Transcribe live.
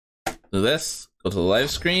Do this. Go to the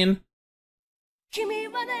live screen.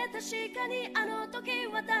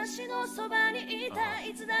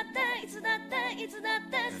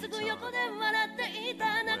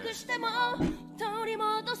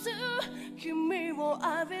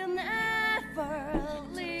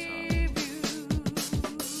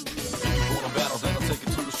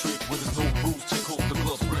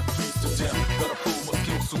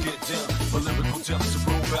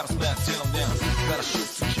 Gotta shoot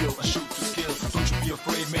to kill and shoot to skill. Don't you be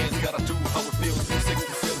afraid, man's gotta do how it feels. 60,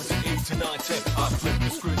 70, 80, 9, 10. I flip the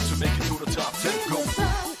script to make it to the top 10. Go.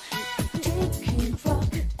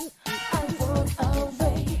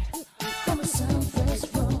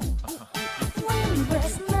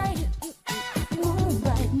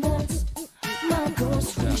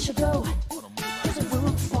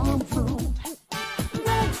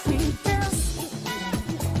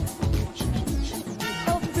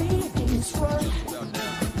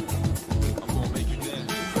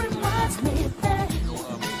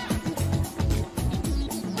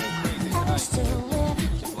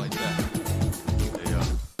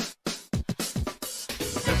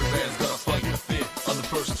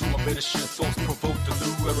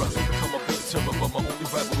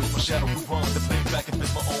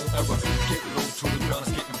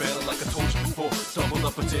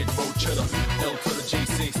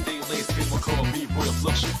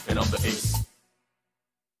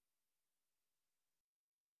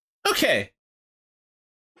 Okay.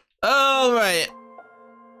 All right.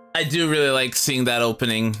 I do really like seeing that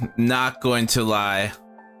opening. Not going to lie.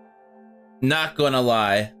 Not gonna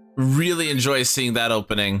lie. Really enjoy seeing that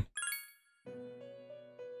opening.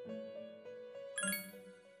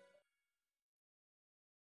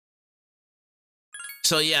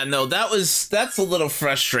 So yeah, no, that's a little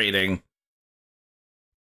frustrating.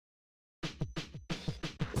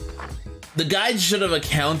 The guide should have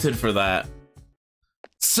accounted for that.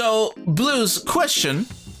 So, Blues, question.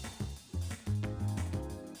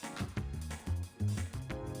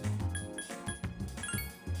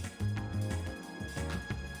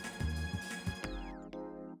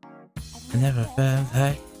 I never felt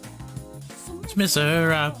like it's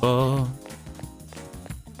miserable.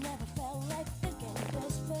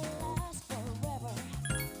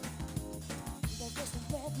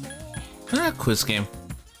 Quiz game.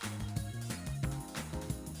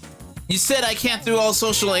 You said I can't do all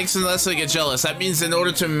social links unless I get jealous. That means in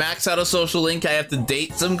order to max out a social link, I have to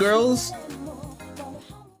date some girls?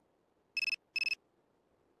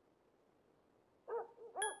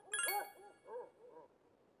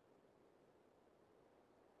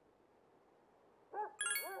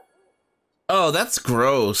 Oh, that's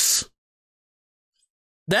gross.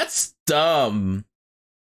 That's dumb.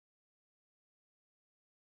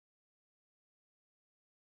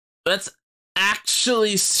 That's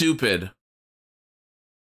actually stupid.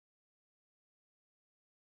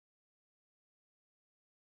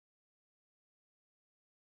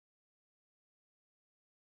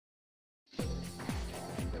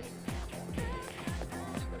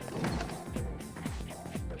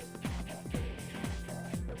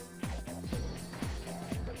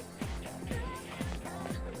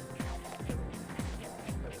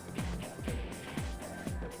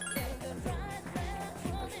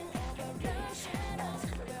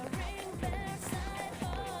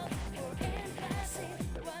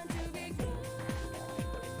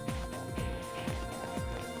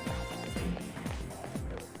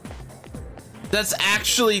 That's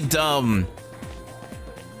actually dumb.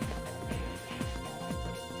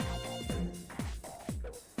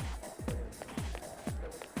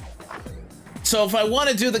 So if I want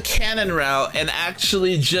to do the canon route and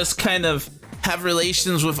actually just kind of have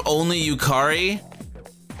relations with only Yukari,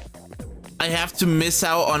 I have to miss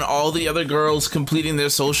out on all the other girls completing their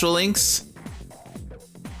social links?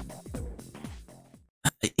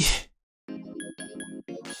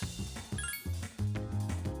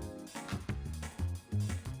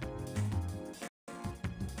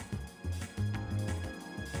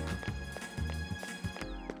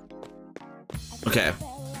 Okay,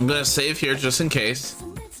 I'm gonna save here just in case.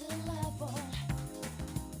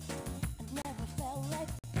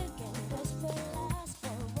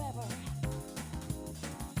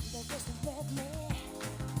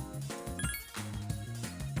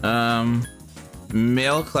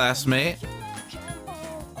 Male classmate,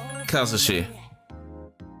 Kazushi.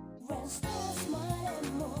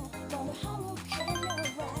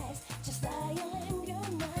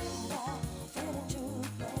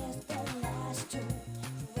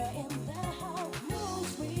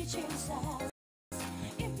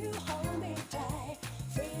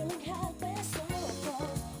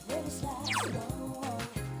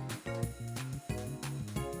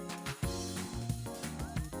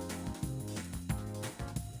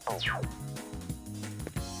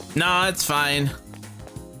 Nah, it's fine.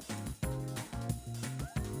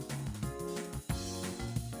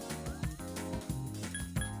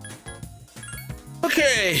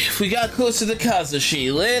 Okay, we got closer to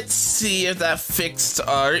Kazushi. Let's see if that fixed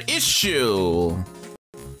our issue.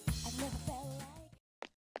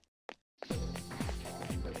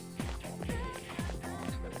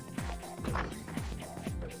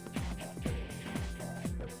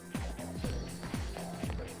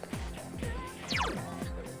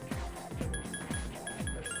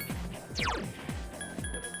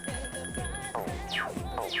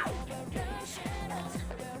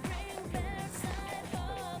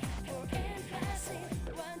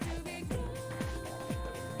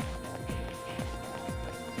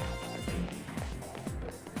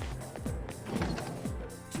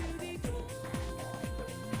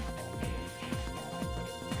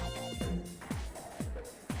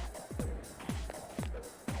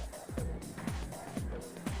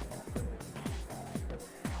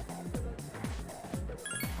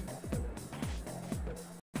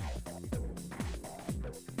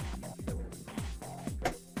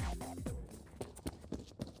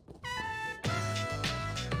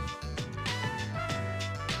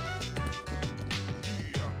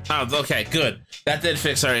 Oh, okay, good. That did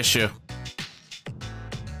fix our issue.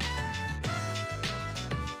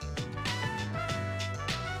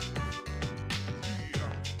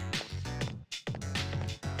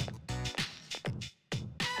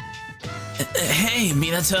 Hey,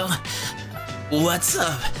 Minato. What's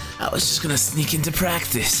up? I was just gonna sneak into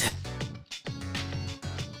practice.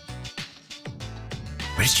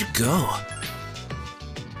 Where'd you go?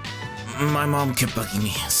 My mom kept bugging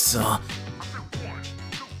me, so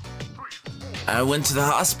I went to the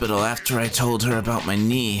hospital after I told her about my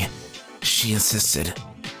knee. She insisted.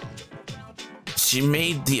 She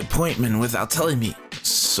made the appointment without telling me,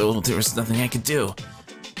 so there was nothing I could do.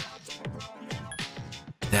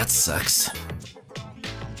 That sucks.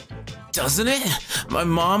 Doesn't it? My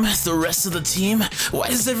mom, the rest of the team, why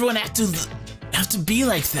does everyone have to be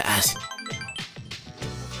like that?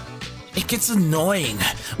 It gets annoying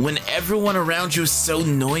when everyone around you is so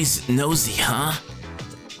nosy, huh?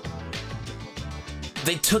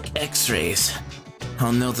 They took x-rays.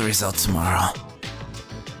 I'll know the result tomorrow.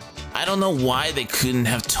 I don't know why they couldn't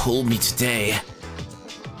have told me today.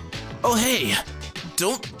 Oh hey,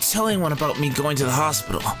 don't tell anyone about me going to the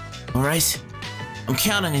hospital, alright? I'm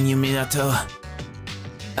counting on you, Minato.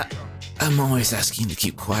 I'm always asking you to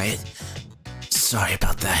keep quiet. Sorry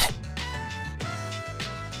about that.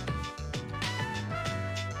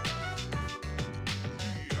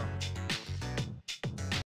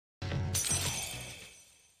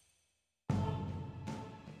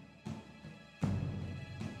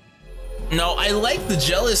 No, I like the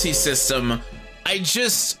jealousy system.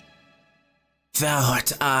 Thou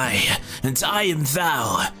art I, and I am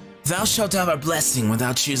thou. Thou shalt have our blessing when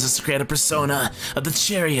thou choosest to create a persona of the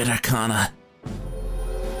Chariot Arcana.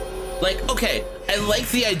 Like, okay, I like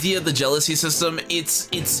the idea of the jealousy system.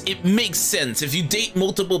 It makes sense. If you date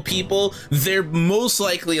multiple people, they're most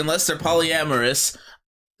likely, unless they're polyamorous,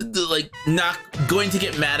 like, not going to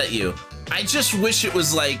get mad at you. I just wish it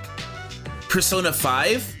was like Persona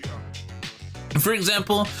 5. For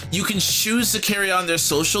example, you can choose to carry on their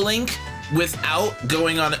social link without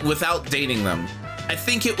dating them. I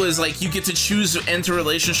think it was like you get to choose to enter a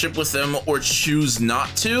relationship with them or choose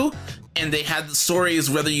not to, and they had stories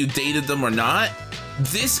whether you dated them or not.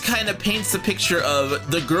 This kind of paints the picture of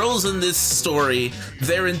the girls in this story,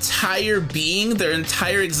 their entire being, their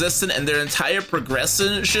entire existence, and their entire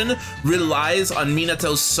progression relies on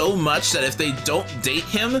Minato so much that if they don't date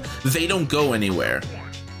him, they don't go anywhere.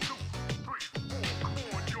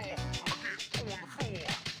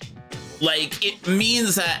 Like, it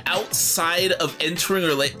means that outside of entering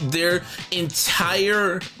their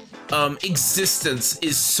entire existence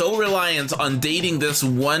is so reliant on dating this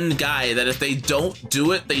one guy that if they don't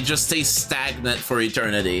do it, they just stay stagnant for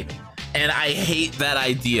eternity. And I hate that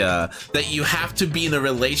idea that you have to be in a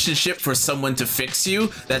relationship for someone to fix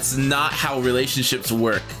you. That's not how relationships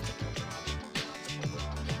work.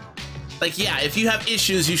 Like, yeah, if you have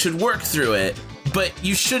issues, you should work through it. But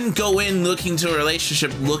you shouldn't go in looking to a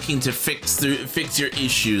relationship looking to fix your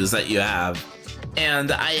issues that you have.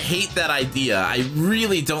 And I hate that idea. I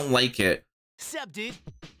really don't like it. Sup, dude?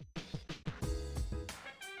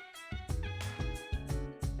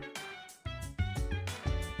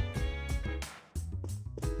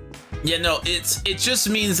 Yeah, no, it just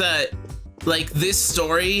means that, like, this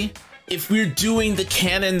story, if we're doing the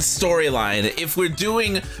canon storyline, if we're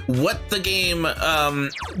doing what the game,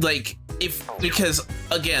 because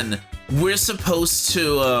again, we're supposed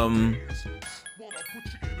to,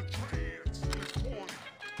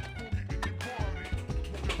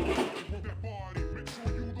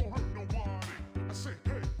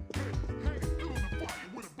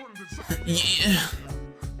 yeah.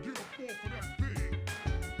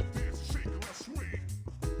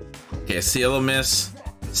 Okay, seal a miss,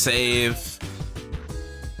 save.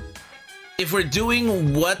 If we're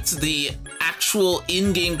doing what the actual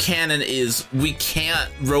in-game canon is, we can't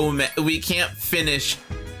finish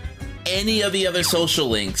any of the other social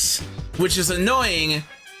links, which is annoying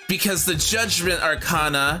because the Judgment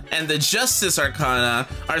Arcana and the Justice Arcana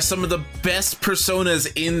are some of the best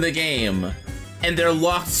personas in the game, and they're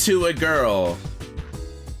locked to a girl.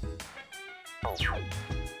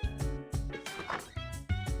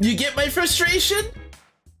 You get my frustration?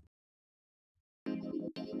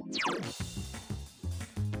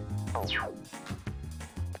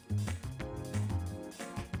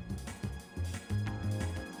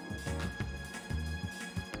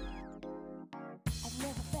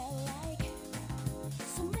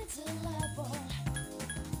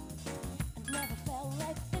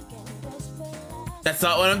 That's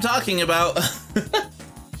not what I'm talking about.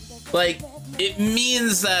 Like, it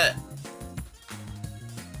means that...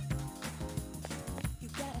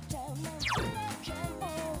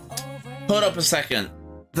 Hold up a second.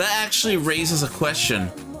 That actually raises a question.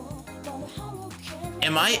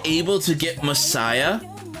 Am I able to get Messiah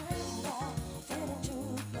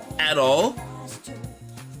at all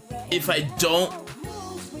if I don't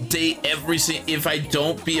date if I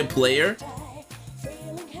don't be a player?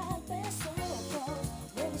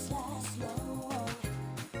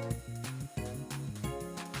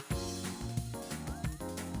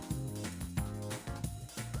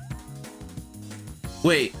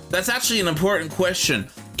 Wait, that's actually an important question.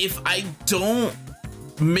 If I don't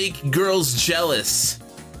make girls jealous,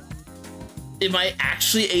 am I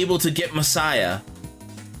actually able to get Messiah?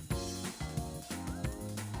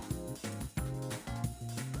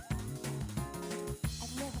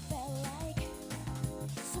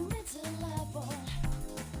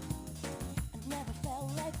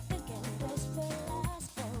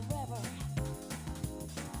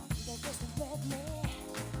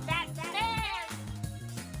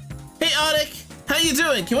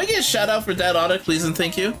 Can we get a shout out for Dad Audit, please and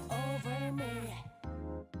thank you?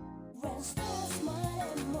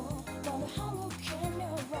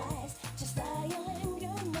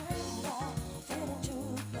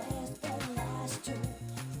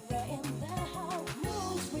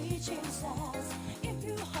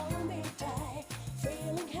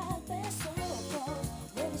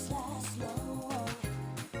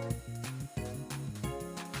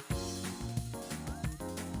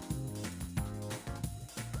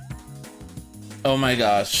 Oh my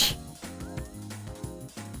gosh.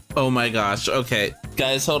 Oh my gosh. Okay,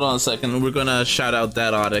 guys, hold on a second. We're gonna shout out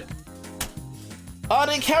that Audic.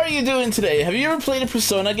 Audic, how are you doing today? Have you ever played a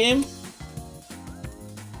Persona game?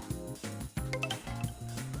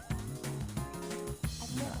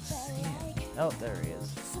 Oh, there he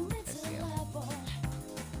is. I see him.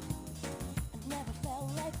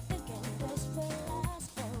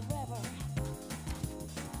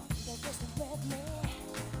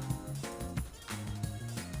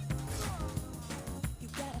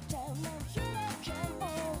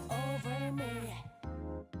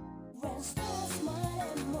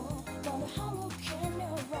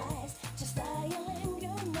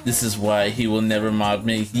 This is why he will never mod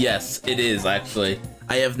me. Yes, it is actually.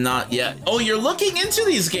 I have not yet. Oh, you're looking into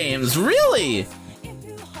these games, really?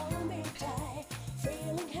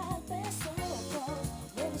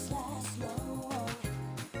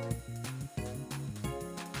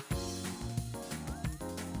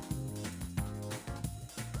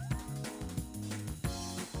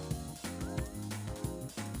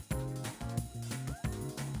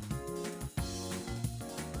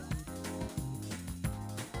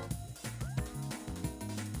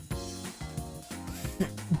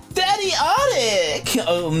 Daddy Audic!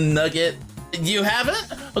 Oh, Nugget. You haven't?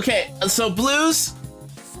 Okay, so Blues,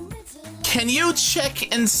 can you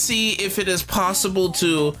check and see if it is possible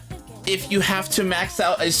to, if you have to max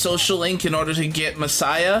out a social link in order to get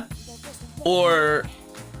Messiah? Or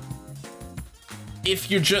if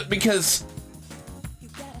you're just, because...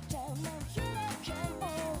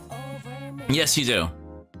 Yes, you do.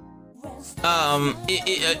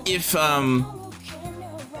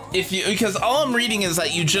 If you, because all I'm reading is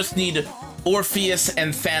that you just need Orpheus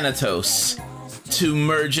and Thanatos to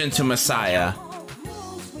merge into Messiah.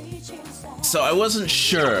 So I wasn't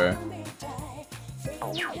sure.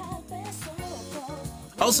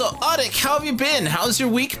 Also, Audic, how have you been? How's your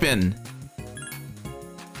week been?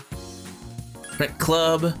 Crit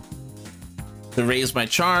Club to raise my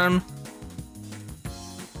charm.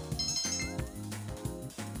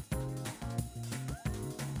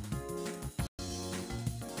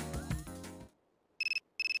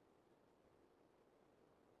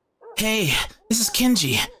 Hey, this is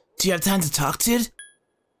Kenji. Do you have time to talk, dude?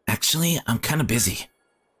 Actually, I'm kind of busy.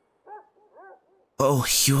 Oh,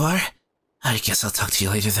 you are? I guess I'll talk to you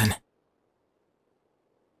later then.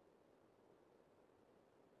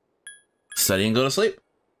 Study and go to sleep.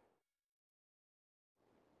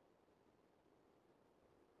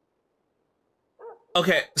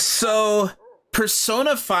 Okay, so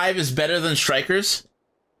Persona 5 is better than Strikers?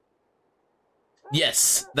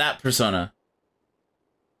 Yes, that Persona.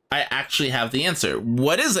 I actually have the answer.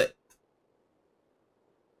 What is it?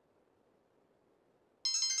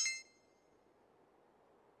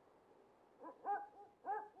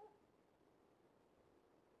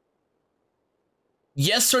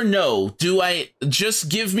 Yes or no? Do I just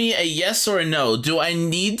give me a yes or a no? Do I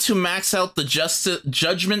need to max out the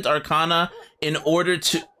Judgment Arcana in order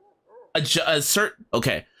to assert?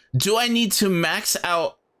 Okay. Do I need to max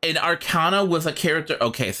out an Arcana with a character?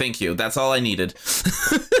 Okay, thank you. That's all I needed.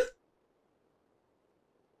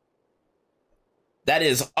 That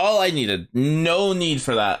is all I needed. No need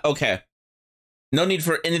for that. Okay. No need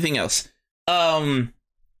for anything else.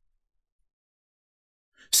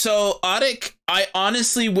 So, Audic, I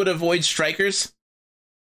honestly would avoid Strikers.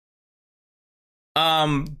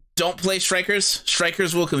 Don't play Strikers.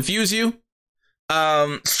 Strikers will confuse you.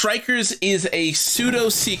 Strikers is a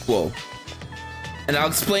pseudo-sequel. And I'll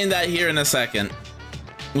explain that here in a second.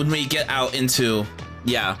 When we get out into...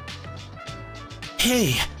 Yeah.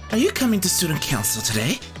 Hey, are you coming to student council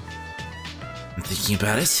today? I'm thinking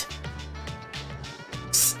about it.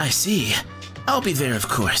 I see. I'll be there, of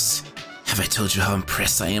course. Have I told you how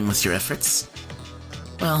impressed I am with your efforts?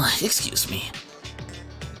 Well, excuse me.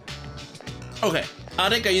 Okay,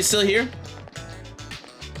 Audic, are you still here?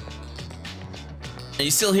 Are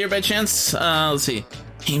you still here by chance? Let's see.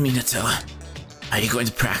 Hey, Minato. Are you going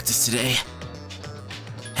to practice today?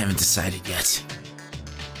 Haven't decided yet.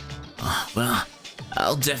 Oh, well,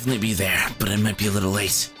 I'll definitely be there, but I might be a little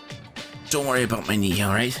late. Don't worry about my knee,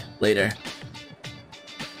 alright? Later.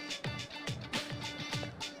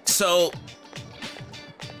 So,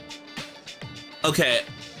 okay,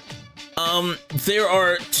 there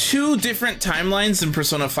are two different timelines in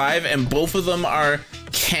Persona 5, and both of them are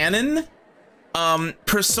canon.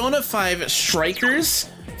 Persona 5 Strikers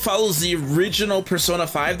follows the original Persona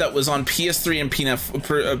 5 that was on PS3 and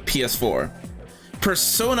PS4.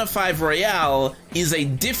 Persona 5 Royale is a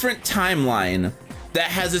different timeline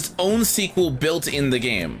that has its own sequel built in the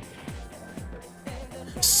game.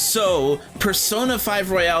 So, Persona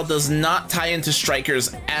 5 Royale does not tie into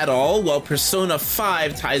Strikers at all, while Persona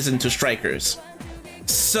 5 ties into Strikers.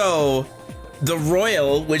 So, the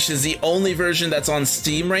Royal, which is the only version that's on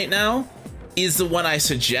Steam right now, is the one I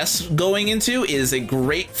suggest going into. It is a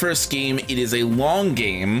great first game. It is a long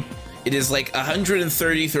game. It is like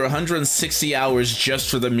 130 through 160 hours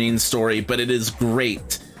just for the main story, but it is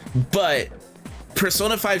great. But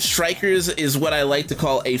Persona 5 Strikers is what I like to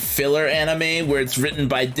call a filler anime, where it's written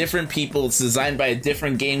by different people, it's designed by a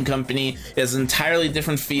different game company, it has an entirely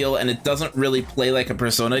different feel, and it doesn't really play like a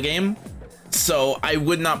Persona game. So I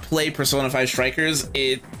would not play Persona 5 Strikers.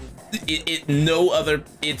 It's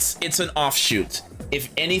an offshoot. If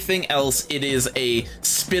anything else, it is a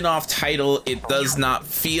spin-off title. It does not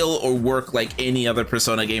feel or work like any other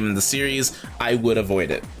Persona game in the series. I would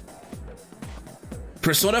avoid it.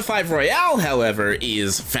 Persona 5 Royale, however,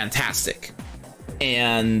 is fantastic,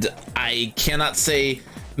 and I cannot say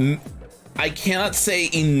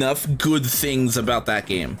enough good things about that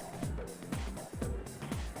game.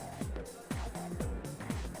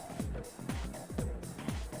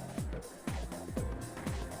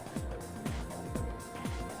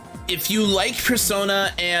 If you like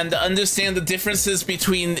Persona and understand the differences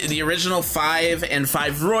between the original 5 and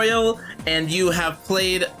 5 Royal, and you have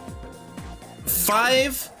played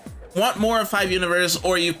 5, want more of 5 Universe,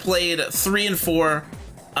 or you played 3 and 4,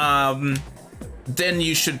 then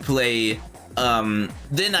you should play,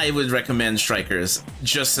 then I would recommend Strikers,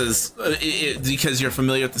 just as, because you're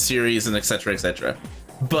familiar with the series and etc, etc.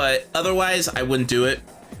 But otherwise, I wouldn't do it.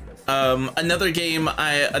 Another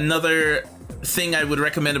thing I would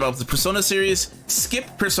recommend about the Persona series, skip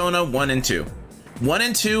Persona 1 and 2. 1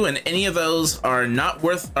 and 2 and any of those are not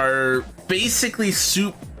worth, are basically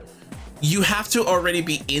soup. You have to already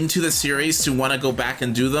be into the series to want to go back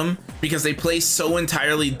and do them, because they play so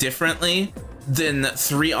entirely differently than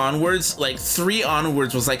 3 onwards. Like 3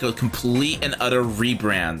 onwards was like a complete and utter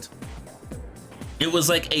rebrand. It was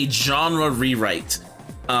like a genre rewrite.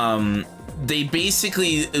 They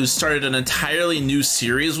basically started an entirely new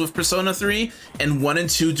series with Persona 3, and 1 and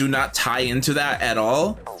 2 do not tie into that at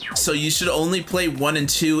all. So you should only play 1 and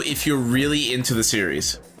 2 if you're really into the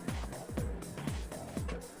series.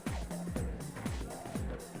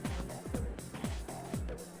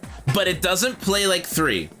 But it doesn't play like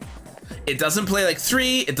 3. It doesn't play like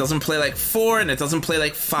 3, it doesn't play like 4, and it doesn't play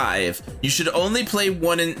like 5. You should only play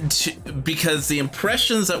 1 and 2 because the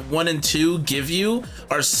impressions that 1 and 2 give you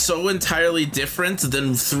are so entirely different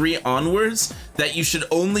than 3 onwards that you should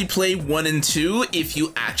only play 1 and 2 if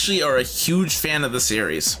you actually are a huge fan of the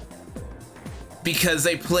series. Because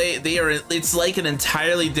it's like an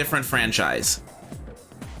entirely different franchise.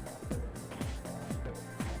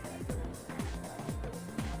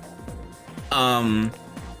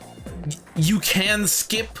 You can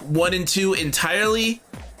skip 1 and 2 entirely,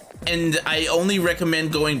 and I only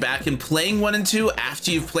recommend going back and playing 1 and 2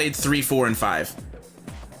 after you've played 3, 4, and 5,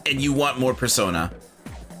 and you want more Persona.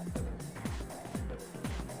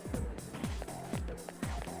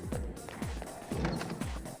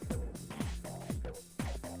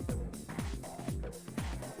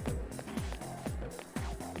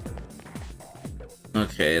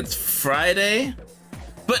 Okay, it's Friday.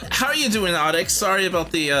 But how are you doing, Audic? Sorry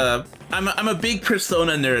about the, I'm a big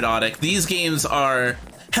Persona nerd, Audic. These games are...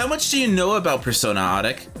 How much do you know about Persona,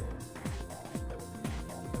 Audic?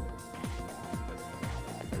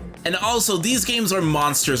 And also, these games are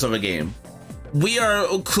monsters of a game. We are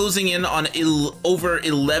closing in on over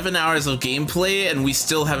 11 hours of gameplay, and we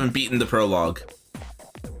still haven't beaten the prologue.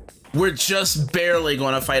 We're just barely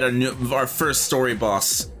going to fight our first story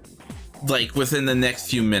boss, like, within the next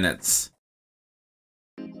few minutes.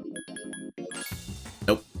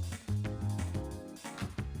 Nope.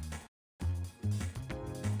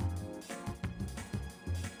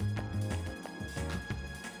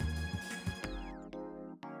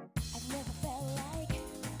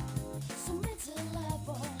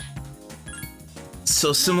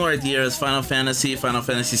 So similar idea as Final Fantasy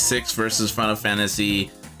VI versus Final Fantasy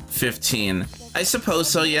 15. I suppose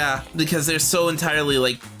so, yeah, because they're so entirely,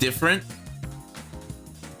 like, different.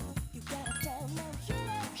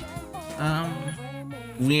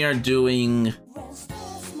 We are doing...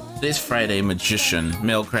 Today's Friday, Magician,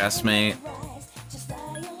 male classmate,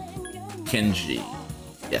 Kenji.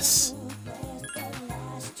 Yes.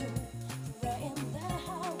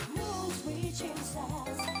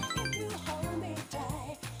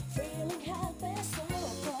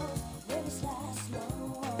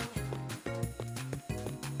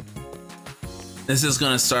 This is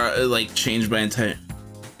gonna start, like, change my entire...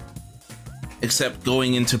 Except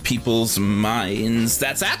going into people's minds.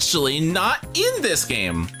 That's actually not in this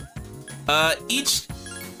game. Each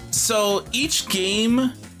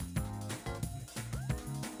game...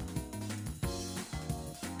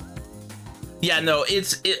 Yeah, no,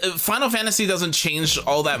 Final Fantasy doesn't change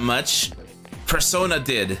all that much. Persona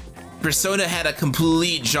did. Persona had a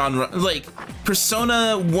complete genre, like,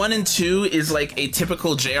 Persona 1 and 2 is like a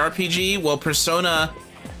typical JRPG, while Persona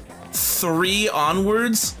 3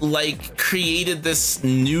 onwards, like, created this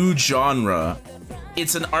new genre.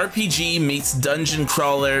 It's an RPG meets dungeon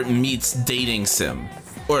crawler meets dating sim,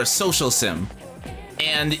 or a social sim.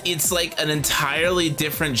 And it's like an entirely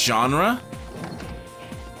different genre.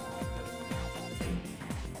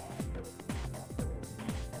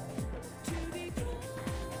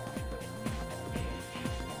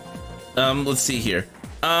 Let's see here.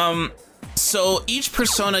 So each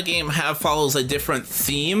Persona game follows a different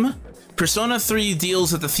theme. Persona 3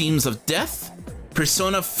 deals with the themes of death.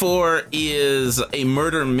 Persona 4 is a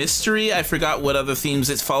murder mystery. I forgot what other themes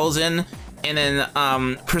it follows in. And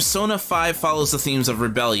then Persona 5 follows the themes of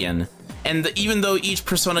rebellion. And even though each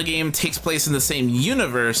Persona game takes place in the same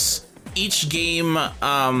universe, each game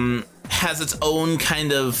has its own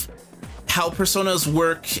kind of how personas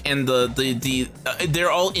work, and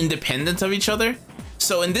they're all independent of each other.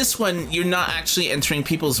 So in this one, you're not actually entering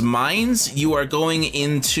people's minds. You are going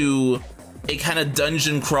into a kind of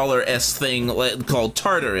dungeon crawler-esque thing called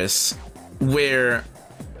Tartarus, where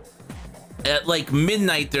at like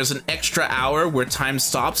midnight, there's an extra hour where time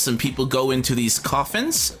stops and people go into these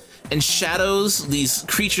coffins, and shadows, these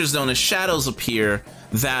creatures known as shadows, appear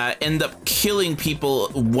that end up killing people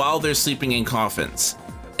while they're sleeping in coffins.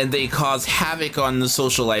 And they cause havoc on the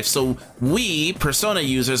social life. So we, Persona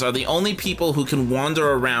users, are the only people who can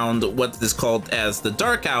wander around what is called as the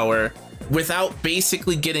Dark Hour without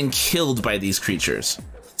basically getting killed by these creatures.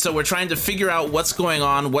 So we're trying to figure out what's going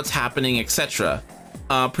on, what's happening, etc.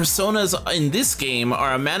 Personas in this game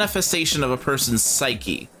are a manifestation of a person's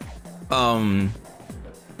psyche.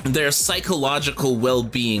 their psychological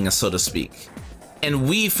well-being, so to speak. And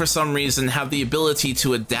we, for some reason, have the ability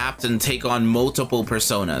to adapt and take on multiple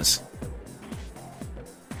personas.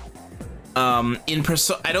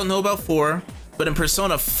 I don't know about 4, but in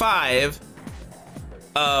Persona 5,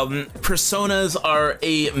 personas are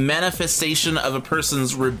a manifestation of a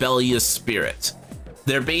person's rebellious spirit.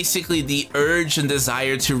 They're basically the urge and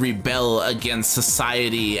desire to rebel against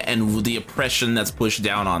society and the oppression that's pushed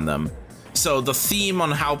down on them. So the theme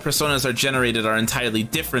on how personas are generated are entirely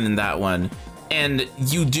different in that one. And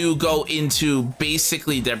you do go into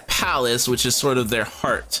basically their palace, which is sort of their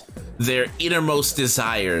heart, their innermost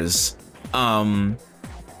desires, their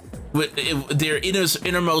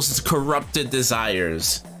innermost corrupted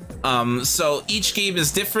desires. So each game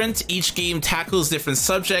is different. Each game tackles different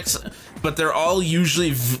subjects, but they're all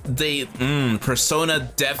usually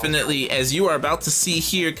Persona definitely, as you are about to see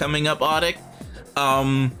here coming up, Audic,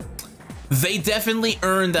 they definitely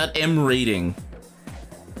earn that M rating.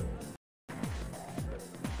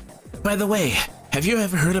 By the way, have you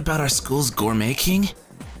ever heard about our school's gourmet king?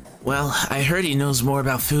 Well, I heard he knows more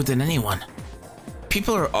about food than anyone.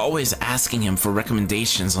 People are always asking him for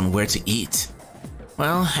recommendations on where to eat.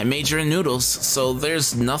 Well, I major in noodles, so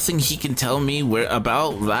there's nothing he can tell me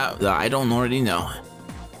about that I don't already know.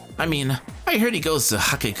 I mean, I heard he goes to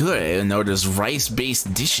Hakagure and orders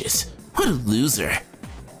rice-based dishes. What a loser.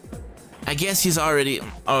 I guess he's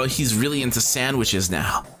really into sandwiches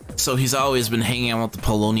now. So he's always been hanging out at the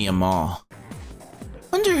Polonia Mall.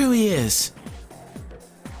 Wonder who he is.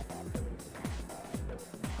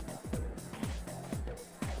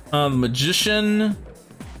 Magician.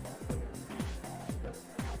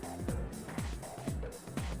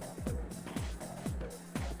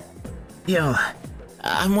 Yo,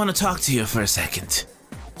 I want to talk to you for a second.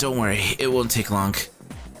 Don't worry, it won't take long.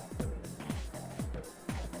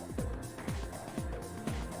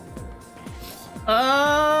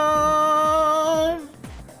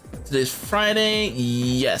 Today's Friday,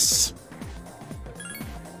 yes.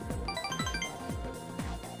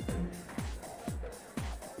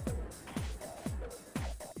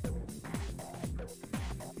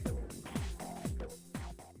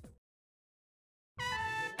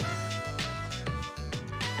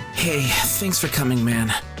 Hey, thanks for coming,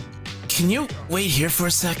 man. Can you wait here for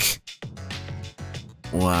a sec?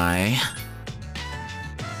 Why?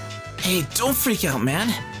 Hey, don't freak out,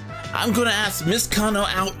 man. I'm gonna ask Miss Kano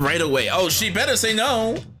out right away. Oh, she better say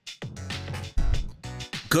no.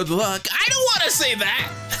 Good luck. I don't want to say that.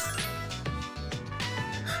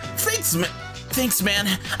 Thanks, man.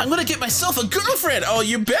 I'm gonna get myself a girlfriend. Oh,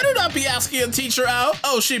 you better not be asking a teacher out.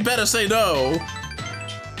 Oh, she better say no.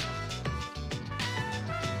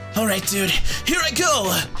 All right, dude. Here I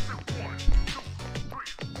go.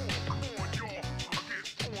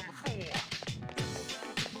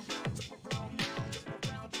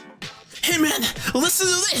 Hey man, listen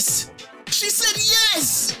to this! She said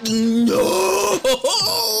yes! No!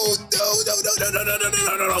 No!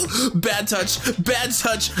 Bad touch, bad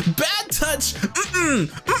touch, bad touch!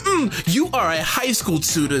 You are a high school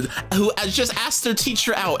student who just asked her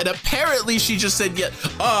teacher out, and apparently she just said yes.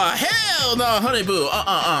 Oh, hell no, honey boo.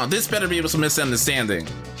 This better be some misunderstanding.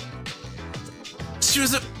 She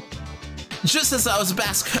was just as I was about to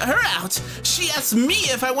ask her out, she asked me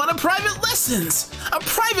if I wanted private lessons. A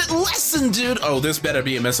private lesson, dude. Oh, this better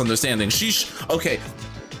be a misunderstanding. Okay.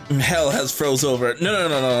 Hell has froze over.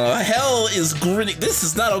 No. Hell is grinning. This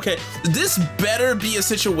is not okay. This better be a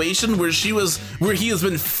situation where he has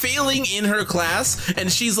been failing in her class,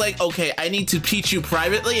 and she's like, okay, I need to teach you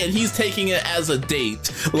privately, and he's taking it as a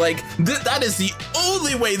date. Like, that is the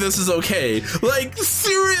only way this is okay. Like,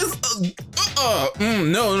 serious? No.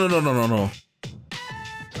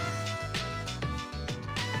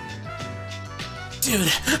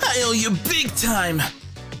 Dude, I owe you big time.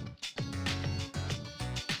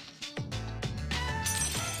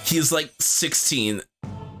 He's like 16.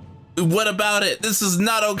 What about it? This is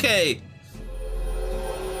not okay.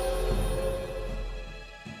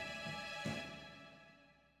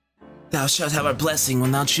 Thou shalt have our blessing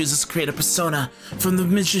when thou choosest to create a persona from the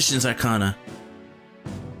Magician's Arcana.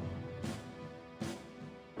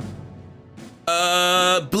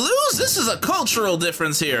 Blues? This is a cultural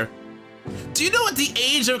difference here. Do you know what the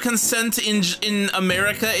age of consent in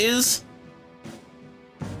America is?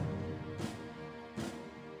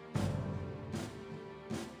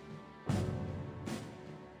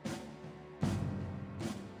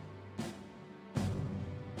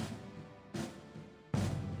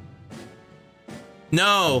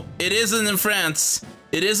 No, it isn't in France.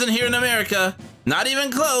 It isn't here in America. Not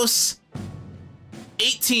even close.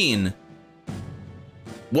 18.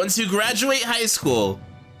 Once you graduate high school,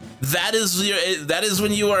 That is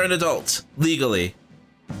when you are an adult, legally.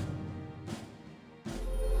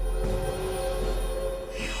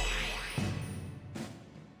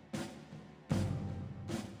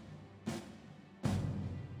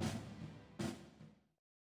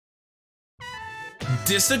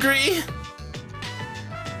 Disagree?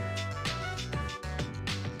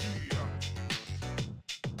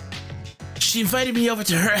 She invited me over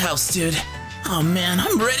to her house, dude. Oh man,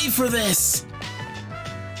 I'm ready for this.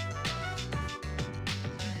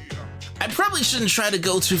 I probably shouldn't try to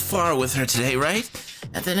go too far with her today, right?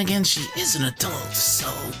 And then again, she is an adult, so...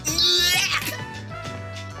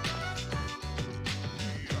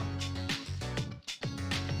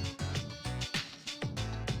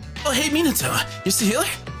 Oh, hey, Minato. You still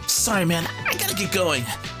here? Sorry, man. I gotta get going.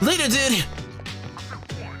 Later, dude.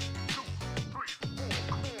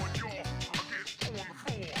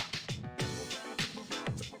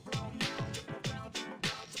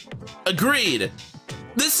 Agreed.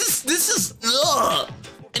 This is ugh.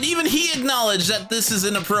 And even he acknowledged that this is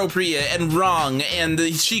inappropriate and wrong, and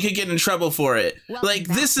she could get in trouble for it. Welcome like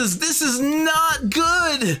back. This is not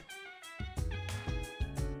good.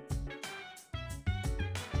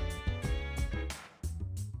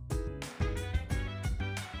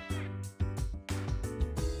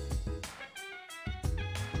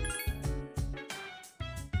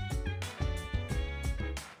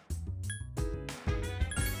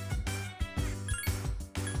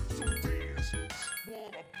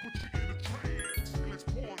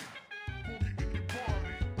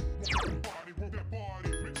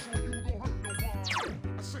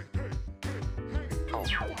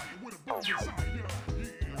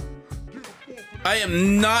 I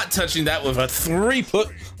am not touching that with a 3-foot.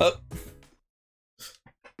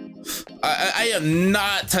 I am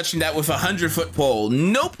not touching that with a 100-foot pole.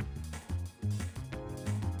 Nope.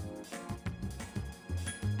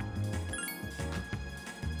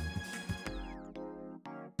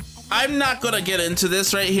 I'm not gonna get into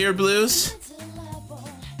this right here, Blues.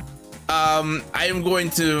 I am going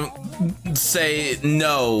to say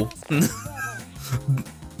no.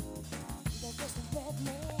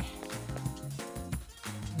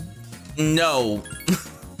 No.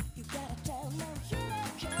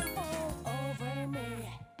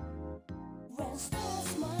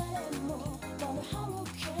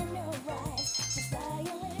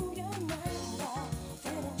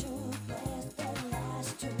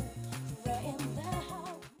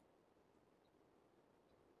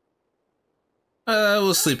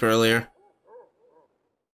 We'll sleep earlier.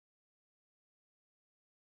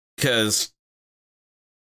 'Cause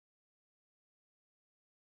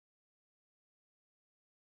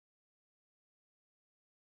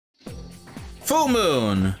full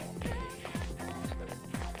moon.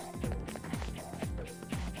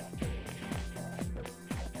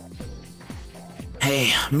 Hey,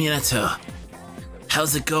 Minato.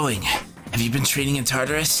 How's it going? Have you been training in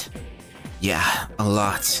Tartarus? Yeah, a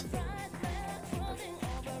lot.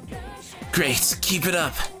 Great, keep it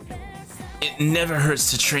up. It never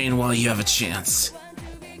hurts to train while you have a chance.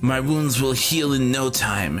 My wounds will heal in no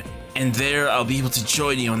time, and there I'll be able to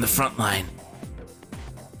join you on the front line.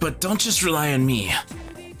 But don't just rely on me.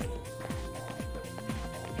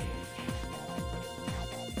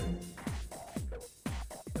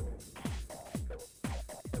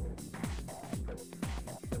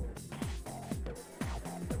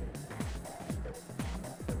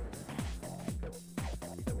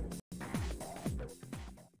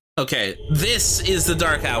 Okay, this is the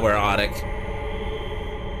Dark Hour, Audic.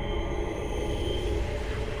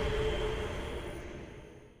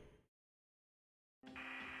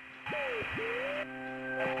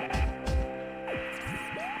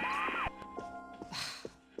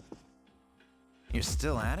 You're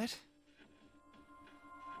still at it?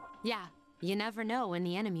 Yeah, you never know when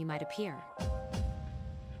the enemy might appear.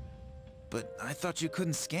 But I thought you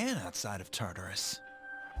couldn't scan outside of Tartarus.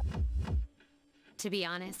 To be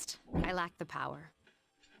honest, I lack the power.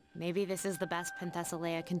 Maybe this is the best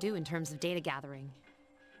Penthesilea can do in terms of data gathering.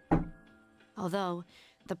 Although,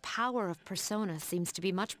 the power of Persona seems to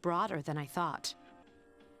be much broader than I thought.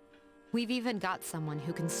 We've even got someone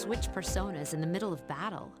who can switch personas in the middle of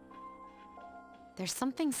battle. There's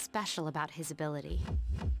something special about his ability.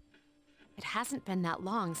 It hasn't been that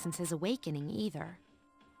long since his awakening either.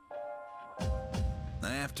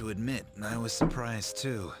 I have to admit, I was surprised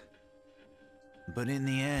too. But in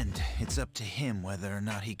the end, it's up to him whether or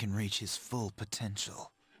not he can reach his full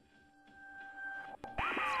potential.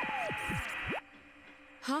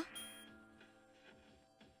 Huh?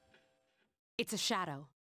 It's a shadow.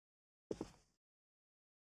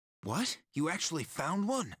 What? You actually found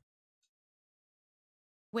one?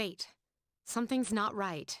 Wait. Something's not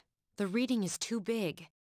right. The reading is too big.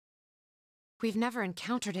 We've never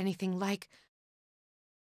encountered anything like...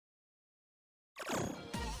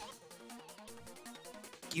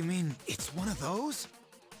 You mean it's one of those?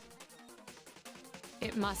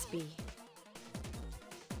 It must be.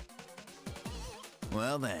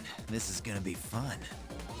 Well then, this is gonna be fun.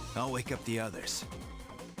 I'll wake up the others.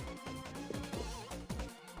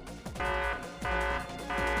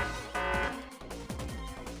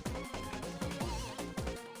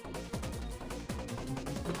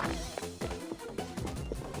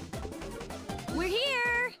 We're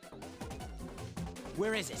here!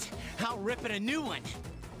 Where is it? I'll rip it a new one.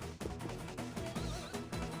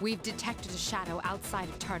 We've detected a shadow outside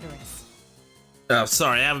of Tartarus. Oh,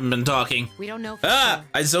 sorry, I haven't been talking. We don't know for Ah, sure.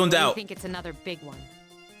 I zoned but out. We think it's another big one.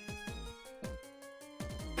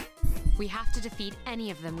 We have to defeat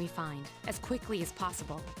any of them we find, as quickly as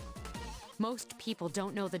possible. Most people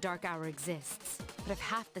don't know the Dark Hour exists, but if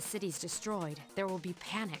half the city's destroyed, there will be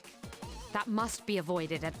panic. That must be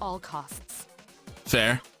avoided at all costs.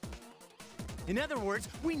 Fair. In other words,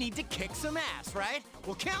 we need to kick some ass, right?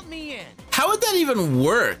 Well, count me in. How would that even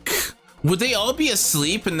work? Would they all be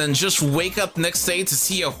asleep and then just wake up next day to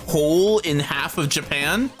see a hole in half of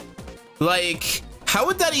Japan? Like, how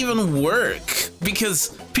would that even work? Because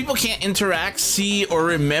people can't interact, see, or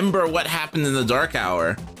remember what happened in the Dark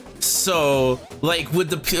Hour. So, like,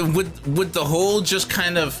 would the whole just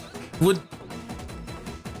kind of would?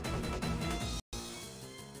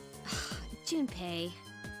 Junpei.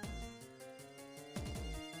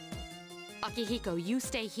 Akihiko, you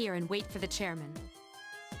stay here and wait for the chairman.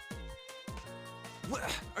 What?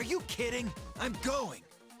 Are you kidding? I'm going.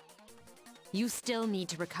 You still need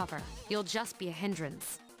to recover. You'll just be a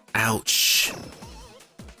hindrance. Ouch.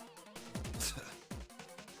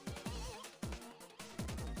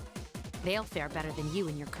 They'll fare better than you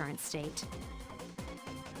in your current state.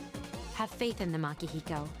 Have faith in them,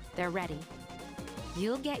 Akihiko. They're ready.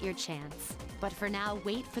 You'll get your chance, but for now,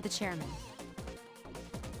 wait for the chairman.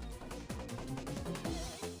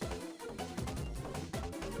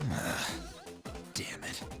 Damn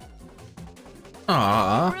it.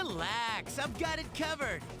 Aww. Relax, I've got it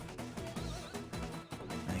covered.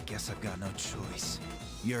 I guess I've got no choice.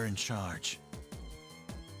 You're in charge.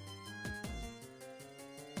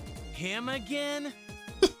 Him again?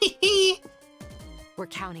 We're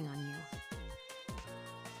counting on you.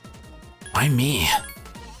 Why me?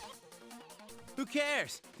 Who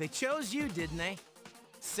cares? They chose you, didn't they?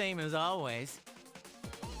 Same as always.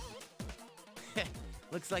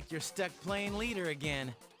 Looks like you're stuck playing leader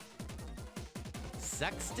again.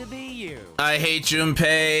 Sucks to be you. I hate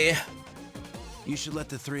Junpei. You should let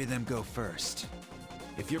the three of them go first.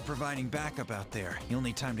 If you're providing backup out there, you'll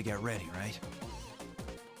need time to get ready, right?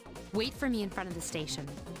 Wait for me in front of the station.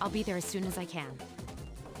 I'll be there as soon as I can.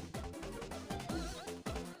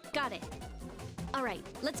 Got it. All right,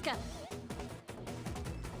 let's go.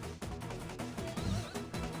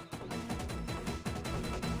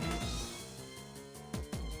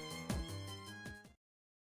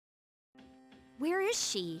 Where is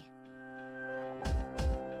she?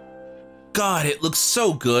 God, it looks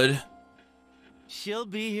so good. She'll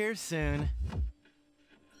be here soon.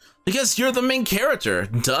 Because you're the main character.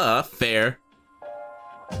 Duh, fair.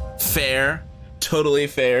 Fair. Totally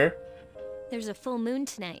fair. There's a full moon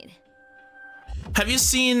tonight, Have you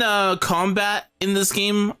seen combat in this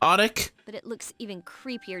game, Audic? but it looks even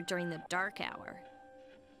creepier during the dark hour.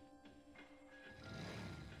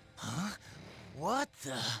 What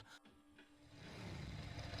the?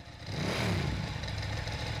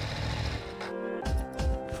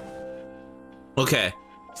 Okay.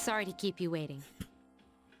 Sorry to keep you waiting.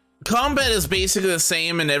 Combat is basically the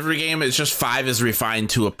same in every game, it's just 5 is refined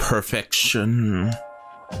to a perfection.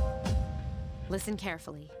 Listen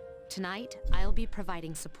carefully. Tonight, I'll be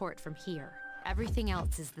providing support from here. Everything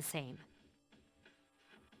else is the same.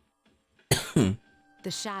 The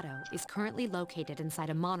Shadow is currently located inside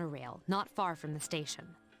a monorail not far from the station.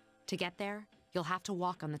 To get there, you'll have to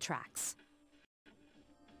walk on the tracks.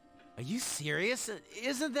 Are you serious?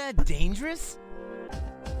 Isn't that dangerous?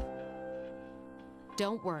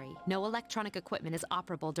 Don't worry, no electronic equipment is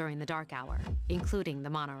operable during the dark hour, including the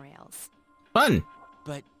monorails. Fun.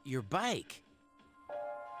 But your bike.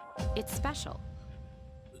 It's special.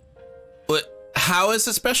 What? How is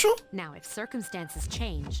it special? Now, if circumstances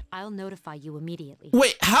change, I'll notify you immediately.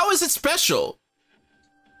 Wait, how is it special?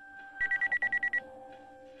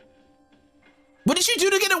 What did you do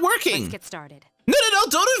to get it working? Let's get started. No,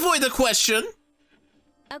 don't avoid the question.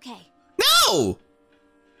 Okay. No!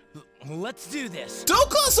 Let's do this. Don't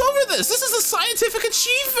gloss over this. This is a scientific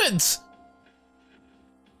achievement.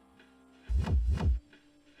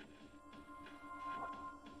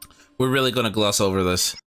 We're really gonna gloss over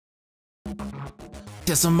this.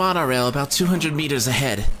 There's a monorail about 200 meters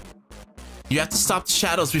ahead. You have to stop the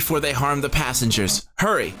shadows before they harm the passengers.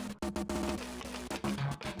 Hurry!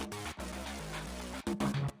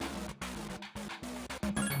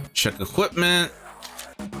 Check equipment.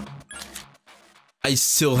 I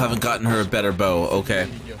still haven't gotten her a better bow, okay.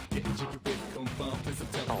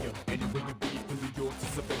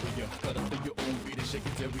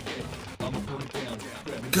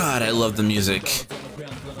 God, I love the music.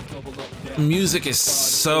 Music is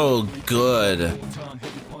so good.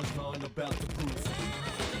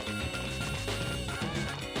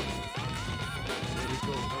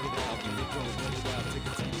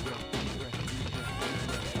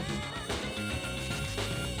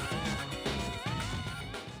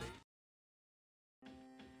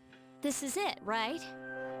 This is it, right?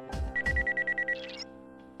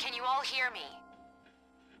 Can you all hear me?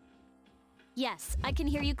 Yes, I can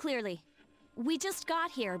hear you clearly. We just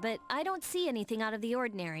got here, but I don't see anything out of the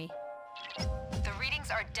ordinary. The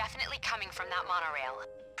readings are definitely coming from that monorail.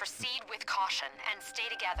 Proceed with caution and stay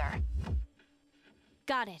together.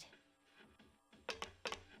 Got it.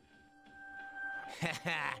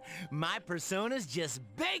 My persona's just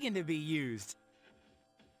begging to be used.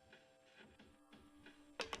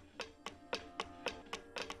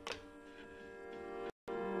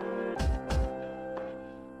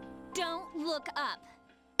 Don't look up.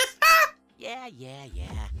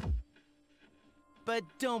 Yeah. But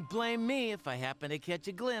don't blame me if I happen to catch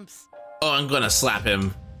a glimpse. Oh, I'm gonna slap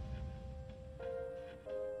him.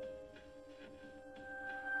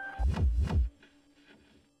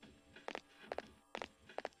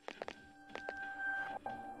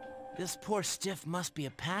 This poor stiff must be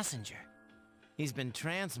a passenger. He's been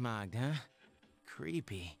transmogged, huh?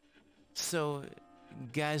 Creepy. So,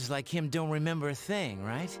 guys like him don't remember a thing,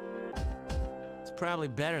 right? It's probably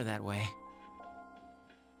better that way.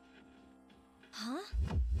 Huh?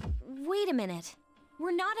 Wait a minute.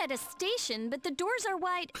 We're not at a station, but the doors are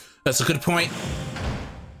wide. That's a good point.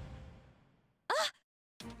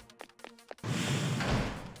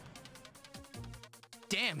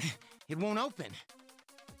 Damn, it won't open.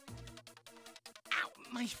 Ow,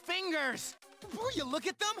 my fingers! Will you look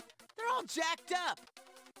at them? They're all jacked up.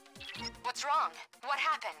 What's wrong? What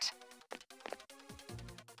happened?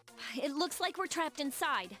 It looks like we're trapped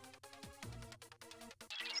inside.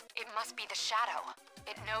 It must be the shadow.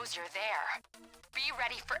 It knows you're there. Be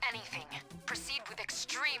ready for anything. Proceed with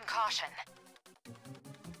extreme caution.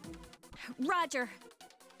 Roger.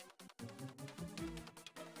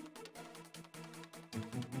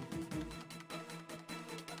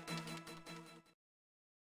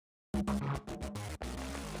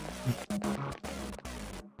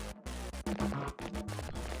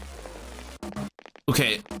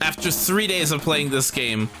 Okay, after 3 days of playing this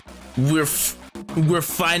game, we're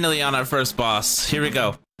finally on our first boss. Here we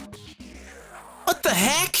go. What the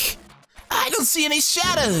heck? I don't see any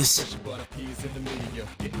shadows.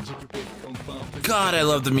 God, I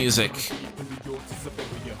love the music.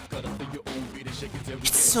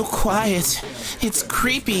 It's so quiet. It's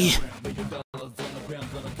creepy.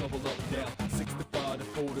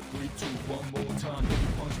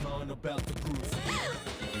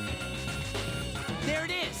 There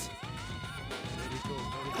it is!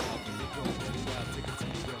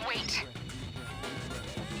 Wait.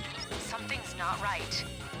 Something's not right.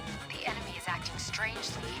 The enemy is acting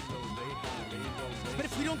strangely. But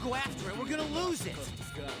if we don't go after it, we're gonna lose it!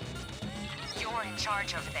 You're in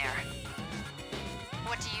charge over there.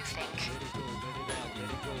 What do you think?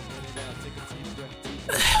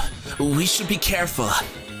 We should be careful.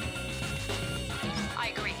 I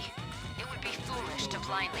agree. It would be foolish to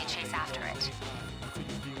blindly chase after it.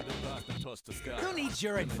 Who needs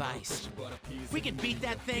your advice? We can beat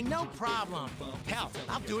that thing, no problem. Hell,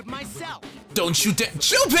 I'll do it myself. Don't you dare.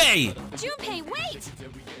 Junpei! Junpei, wait!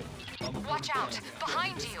 Watch out!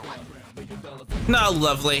 Behind you! No,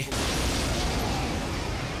 lovely.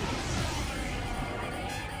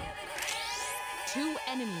 Two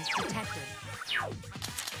enemies detected.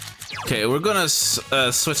 Okay, we're gonna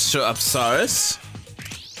switch to Apsaris.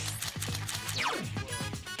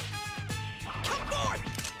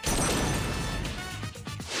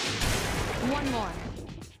 One more.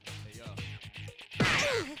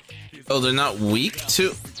 Oh, they're not weak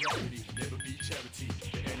to...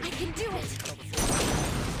 I can do it.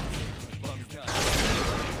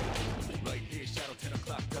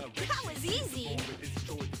 That was easy.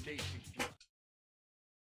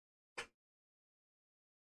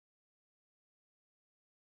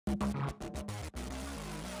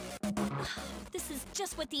 This is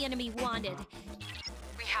just what the enemy wanted.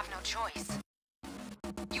 We have no choice.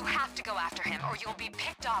 You have have to go after him, or you'll be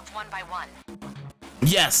picked off one by one.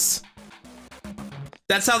 Yes!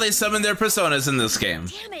 That's how they summon their personas in this game.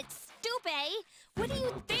 Damn it, Stupid! What are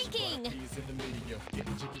you thinking?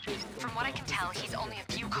 From what I can tell, he's only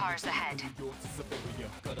a few cars ahead.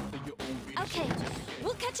 Okay,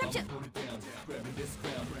 we'll catch up to...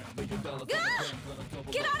 Ah!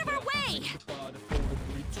 Get out of our way!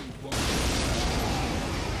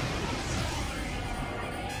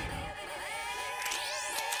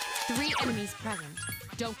 Three enemies present.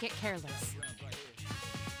 Don't get careless.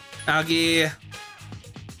 Agi.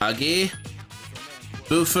 Agi.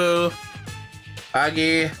 Bufu.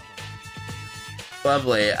 Agi.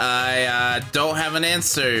 Lovely. I don't have an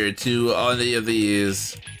answer to any of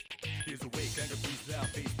these.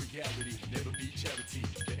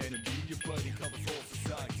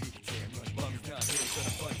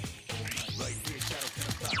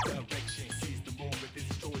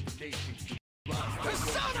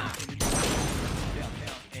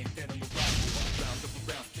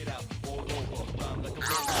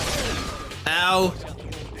 Ow!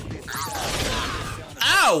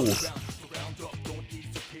 Ow!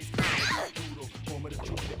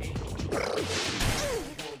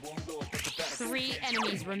 Three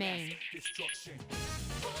enemies remain.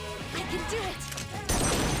 I can do it!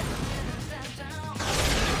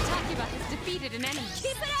 Takuba has defeated an enemy.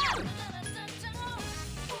 Keep it up!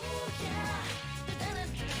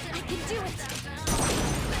 I can do it!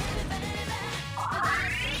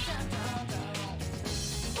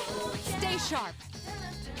 Stay sharp.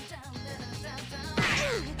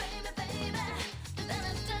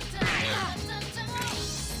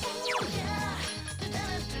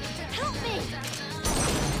 Help me!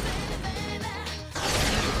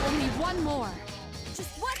 Only one more.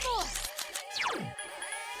 Just one more!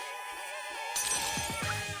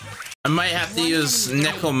 I might have to use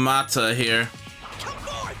Nekomata here.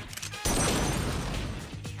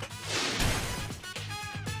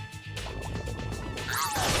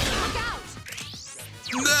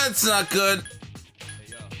 That's not good.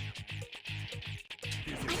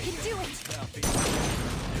 I can do it!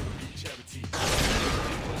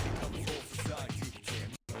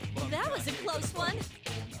 That was a close one!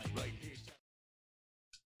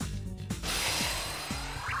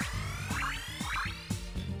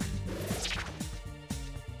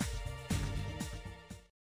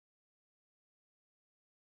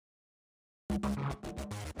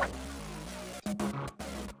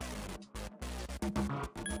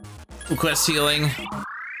 Request healing.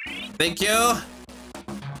 Thank you.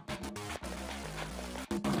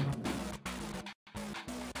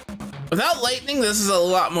 Without lightning, this is a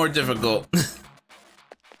lot more difficult.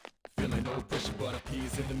 Feeling no pressure, but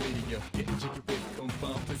appears in the media. Getting jiggy with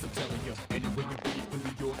confirmed, please, I'm telling you. Anywhere you be, from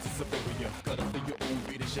New York to Siberia. Got up in your own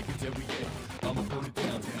beat and shake it every year. I'ma put it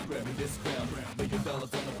down, grabbing this ground. Lay your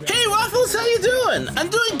dollars on the ground. Hey Waffles, how you doing? I'm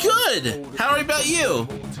doing good. How about you?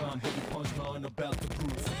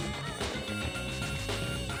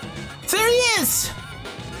 There he is!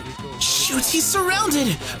 Shoot, he's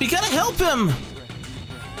surrounded! We gotta help him!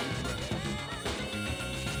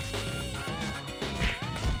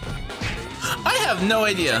 I have no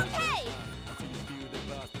idea. Hey!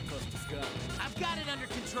 I've got it under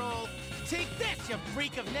control. Take this, you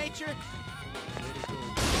freak of nature!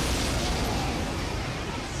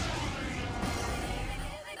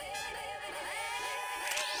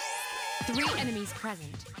 Three enemies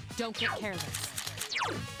present. Don't get careless.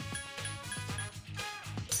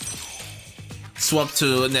 Swap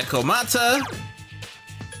to Nekomata.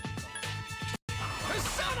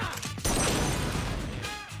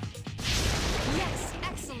 Yes,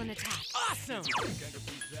 excellent attack. Awesome!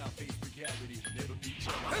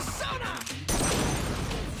 Persona!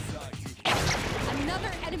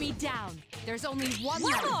 Another enemy down. There's only one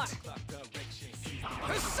One left. more!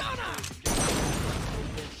 Persona!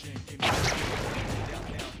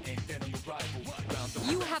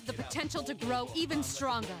 You have the potential to grow even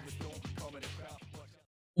stronger.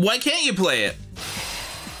 Why can't you play it?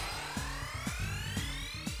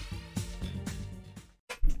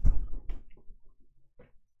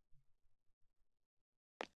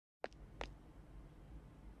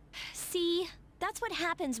 See, that's what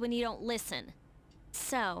happens when you don't listen.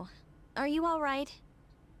 So, are you all right?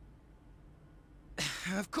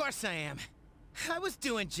 Of course I am. I was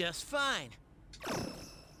doing just fine.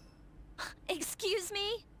 Excuse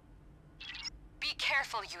me? Be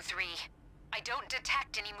careful, you three. I don't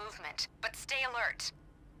detect any movement, but stay alert.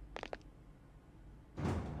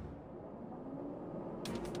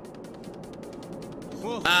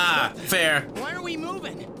 Whoa, Ah, fair. why are we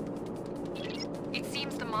moving? It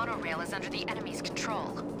seems the monorail is under the enemy's control.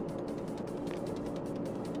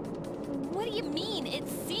 What do you mean, it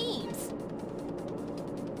seems?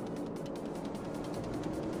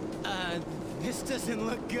 This doesn't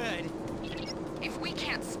look good. If we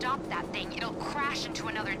can't stop that thing, it'll crash into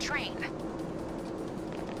another train.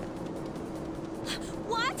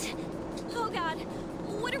 What? Oh god,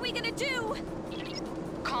 what are we gonna do?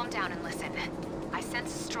 Calm down and listen. I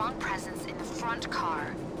sense a strong presence in the front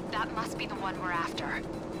car. That must be the one we're after.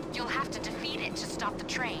 You'll have to defeat it to stop the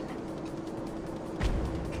train.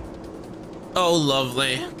 Oh,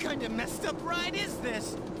 lovely. What kind of messed up ride is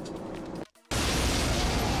this?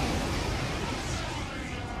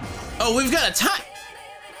 Oh, we've got a time.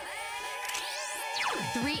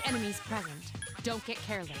 3 enemies present. Don't get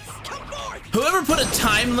careless. Whoever put a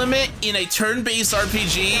time limit in a turn-based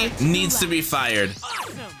RPG needs to be fired.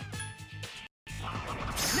 Awesome!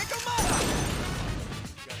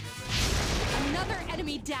 Another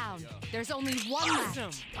enemy down. There's only one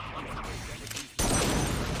left.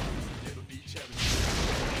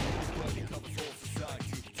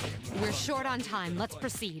 We're short on time. Let's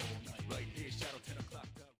proceed.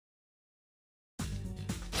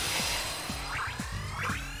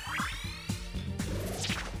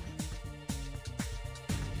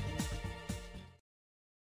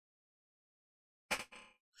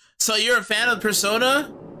 So you're a fan of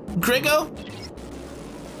Persona, Grigo?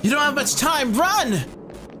 You don't have much time, run! An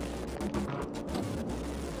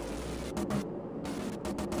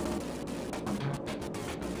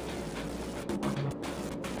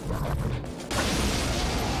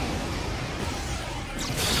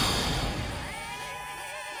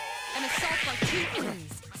assault by 2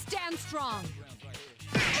 enemies. Stand strong.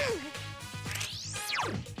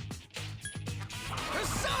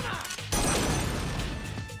 Persona!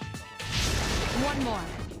 One more.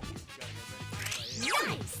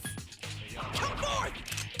 Nice! Come forth!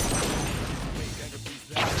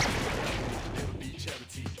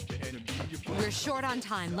 We're short on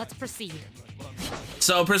time. Let's proceed.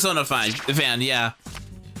 So Persona fan, yeah.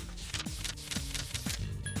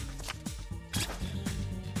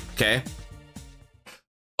 Okay.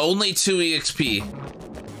 Only 2 EXP.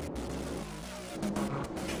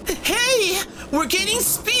 Hey! We're gaining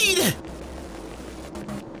speed!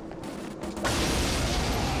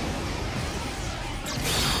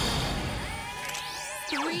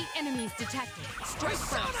 Enemies detected. Strike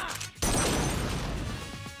first.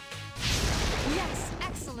 Yes,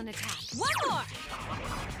 excellent attack. One more!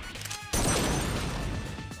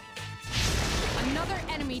 Another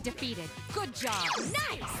enemy defeated. Good job.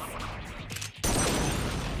 Nice!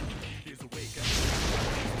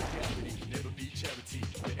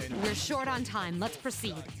 We're short on time. Let's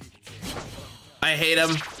proceed. I hate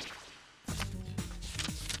him.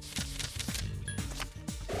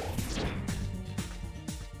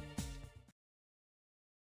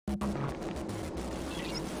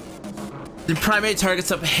 The primary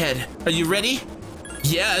target's up ahead. Are you ready?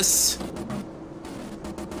 Yes.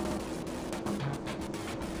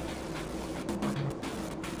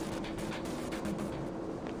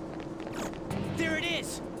 There it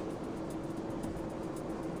is!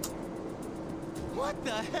 What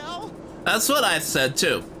the hell? That's what I said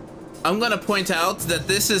too. I'm gonna point out that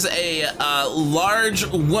this is a large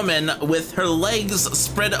woman with her legs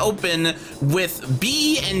spread open with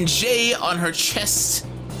B and J on her chest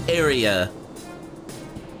area.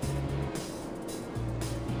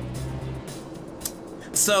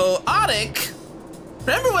 So, Audic,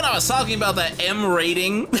 remember when I was talking about that M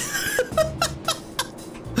rating?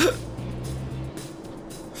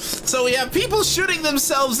 So we have people shooting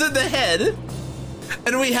themselves in the head,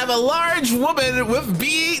 and we have a large woman with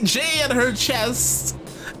BJ at her chest,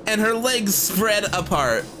 and her legs spread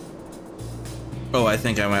apart. Oh, I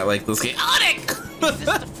think I might like this game. Audic! Is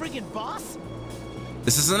this the friggin' boss?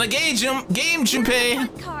 This isn't a game, Junpei.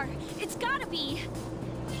 That car, it's gotta be.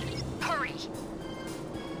 Hurry.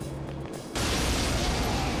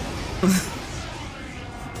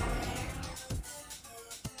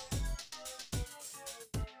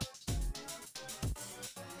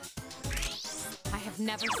 I have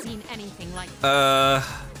never seen anything like this.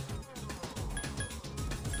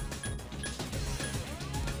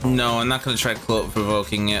 No, I'm not gonna try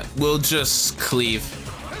provoking it. We'll just cleave.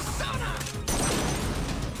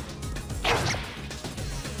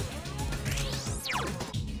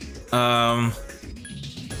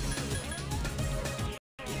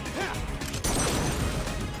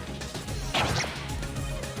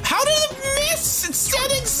 How did it miss? It's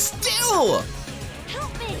standing still!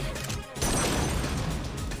 Help me!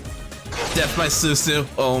 Death by Susu.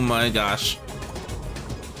 Oh my gosh.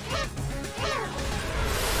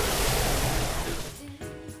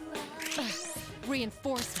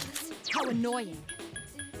 Reinforcements. How annoying.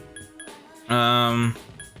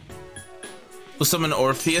 We'll summon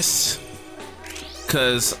Orpheus,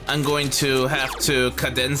 because I'm going to have to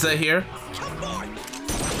cadenza here.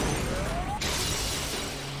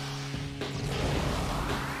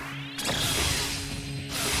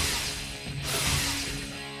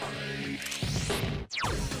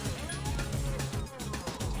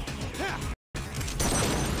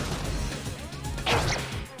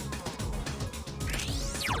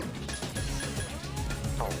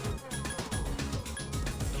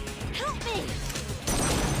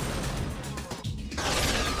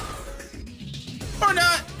 Or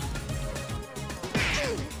not.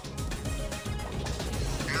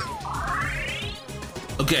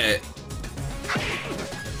 Okay.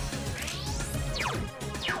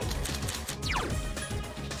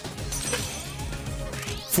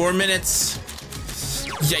 Four minutes.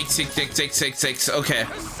 Yikes, yikes. Okay.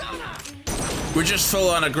 We're just full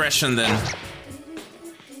on aggression then.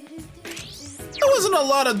 That wasn't a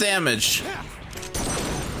lot of damage.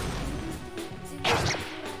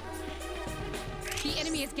 The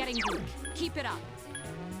enemy is getting weak. Keep it up.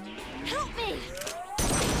 Help me!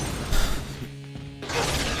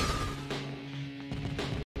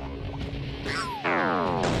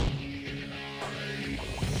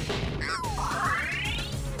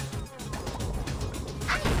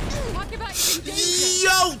 Talk about danger.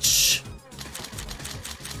 Youch!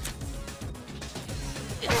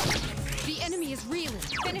 The enemy is reeling.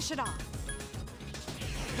 Finish it off.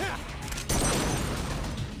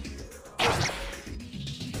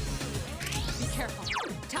 Be careful.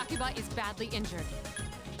 Takuba is badly injured.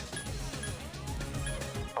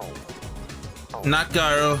 Not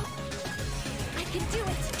Garu. I can do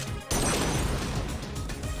it!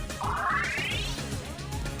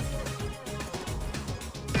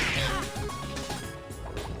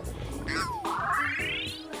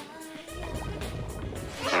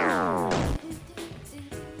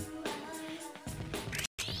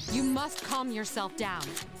 You must calm yourself down.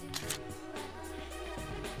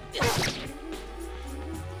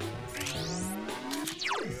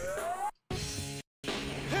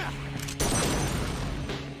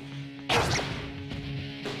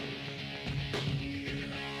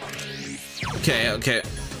 Okay.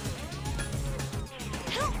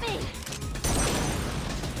 Help me!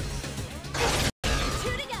 2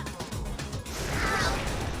 to go!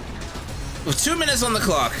 With 2 minutes on the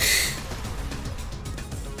clock.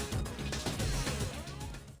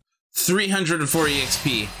 340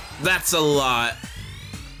 XP. That's a lot.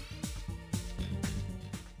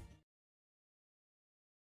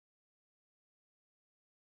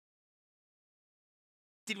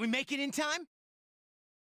 Did we make it in time?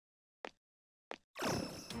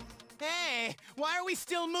 Hey, why are we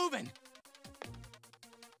still moving?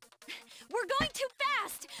 We're going too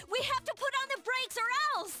fast! We have to put on the brakes or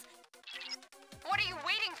else! What are you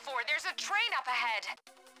waiting for? There's a train up ahead.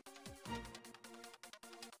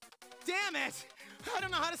 Damn it! I don't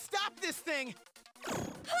know how to stop this thing!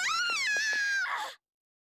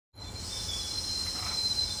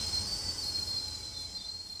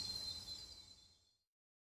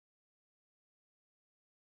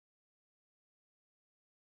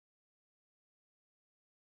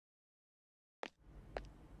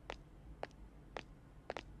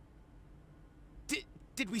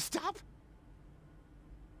 Did we stop?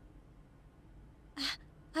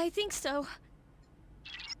 I think so.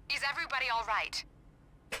 Is everybody all right?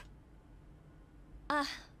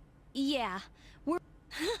 Yeah. We're...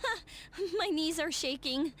 My knees are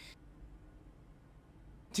shaking.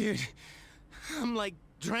 Dude, I'm like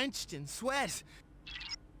drenched in sweat.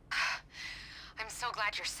 I'm so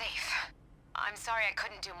glad you're safe. I'm sorry I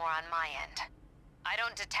couldn't do more on my end. I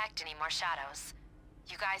don't detect any more shadows.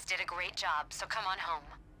 You guys did a great job, so come on home.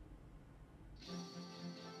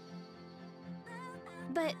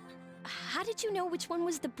 But how did you know which one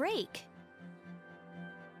was the brake?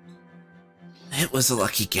 It was a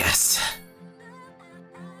lucky guess.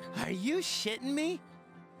 Are you shitting me?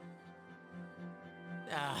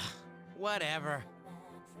 Whatever.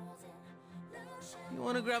 You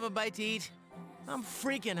wanna grab a bite to eat? I'm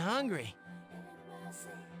freaking hungry.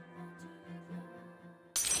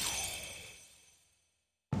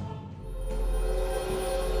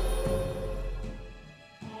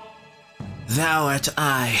 Thou art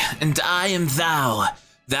I, and I am thou.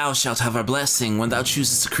 Thou shalt have our blessing when thou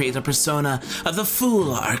choosest to create a persona of the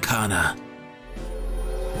Fool Arcana.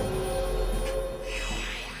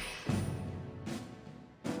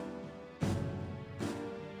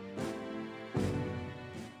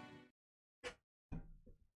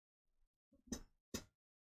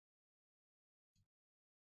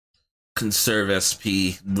 Conserve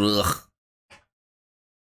SP. Ugh.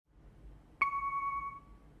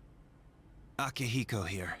 Akihiko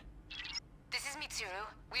here. This is Mitsuru.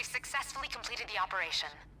 We've successfully completed the operation.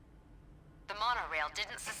 The monorail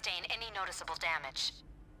didn't sustain any noticeable damage.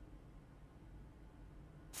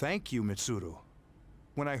 Thank you, Mitsuru.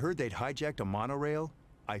 When I heard they'd hijacked a monorail,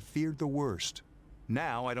 I feared the worst.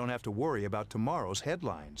 Now I don't have to worry about tomorrow's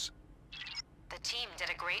headlines. The team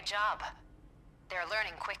did a great job. They're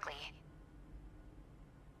learning quickly.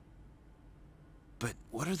 But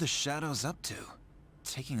what are the Shadows up to?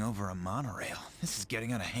 Taking over a monorail. This is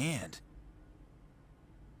getting out of hand.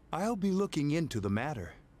 I'll be looking into the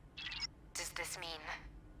matter. Does this mean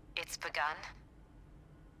it's begun?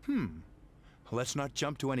 Let's not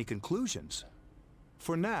jump to any conclusions.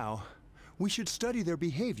 For now, we should study their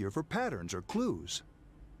behavior for patterns or clues.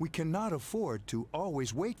 We cannot afford to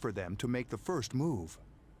always wait for them to make the first move.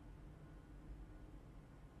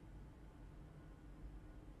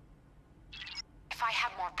 If I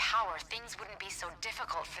had more power, things wouldn't be so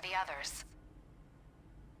difficult for the others.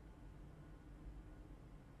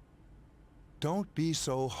 Don't be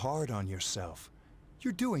so hard on yourself.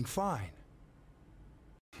 You're doing fine.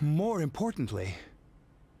 More importantly,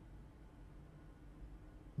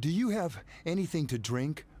 do you have anything to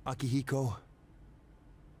drink, Akihiko?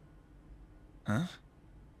 Huh?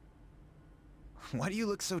 Why do you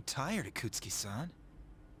look so tired, Akutsuki-san?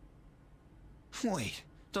 Wait,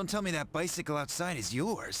 don't tell me that bicycle outside is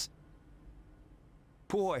yours.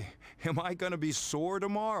 Boy, am I gonna be sore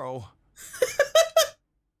tomorrow.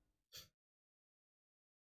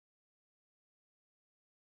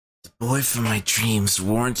 The boy from my dreams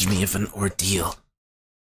warned me of an ordeal.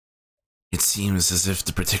 It seems as if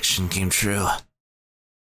the prediction came true.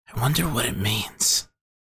 I wonder what it means.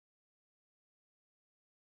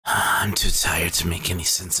 I'm too tired to make any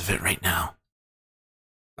sense of it right now.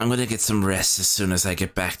 I'm gonna get some rest as soon as I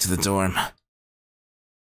get back to the dorm.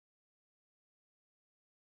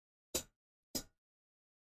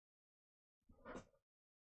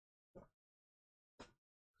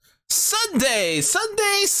 Sunday!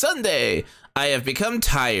 Sunday! Sunday! I have become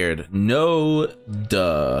tired. No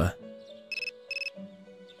duh.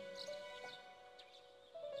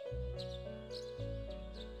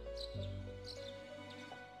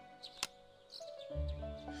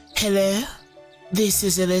 Hello, this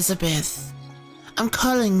is Elizabeth. I'm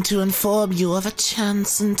calling to inform you of a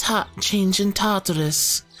change in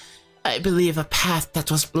Tartarus. I believe a path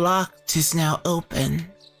that was blocked is now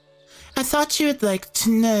open. I thought you would like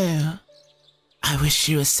to know. I wish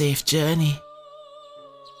you a safe journey.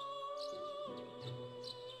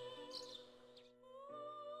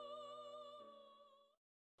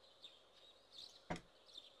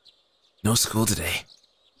 No school today.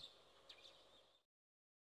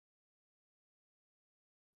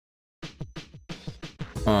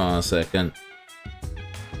 Hold on a second.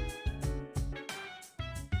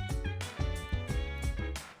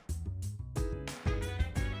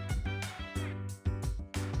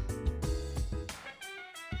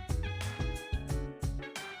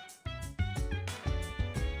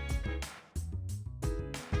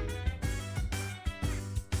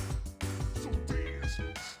 So dance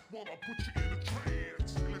while I put you in a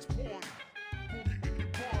trance. And let's party. Boogie in your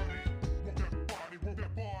body. Work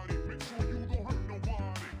that body. Make sure you don't hurt nobody.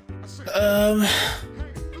 I say, hey,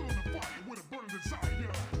 feel the fire with a burning desire.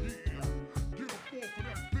 Yeah, get up off of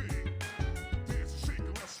that thing. Dance and shake and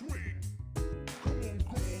let's swing. Come on,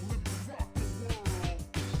 girl, let me rock the world.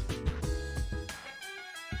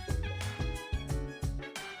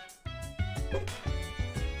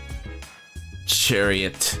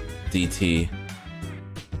 Chariot DT.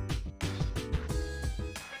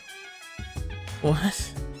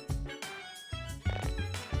 What?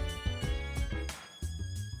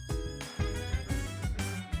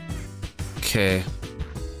 Okay.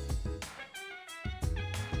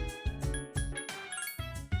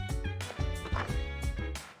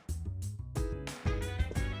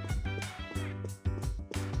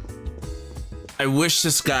 I wish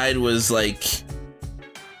this guide was like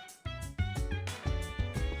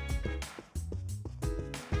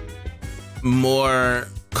more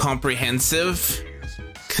comprehensive,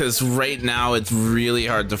 because right now it's really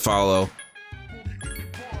hard to follow.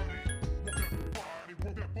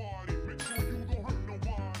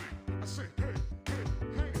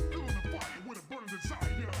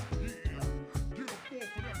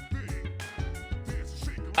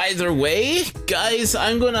 Either way, guys,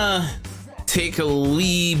 I'm gonna take a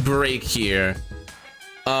wee break here.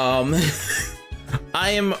 I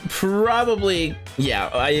am probably, yeah,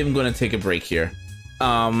 I am gonna take a break here.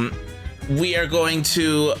 We are going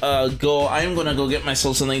to I am gonna go get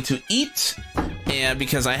myself something to eat, and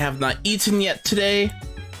because I have not eaten yet today,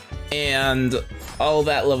 and all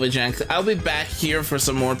that lovely jank. I'll be back here for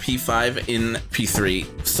some more P5 in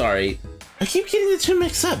P3. Sorry. I keep getting the two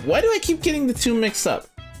mixed up. Why do I keep getting the two mixed up?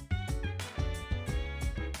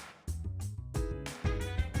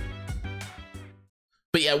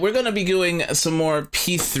 But yeah, we're gonna be doing some more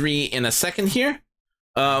P3 in a second here.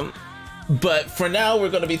 But for now,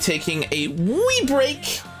 we're gonna be taking a wee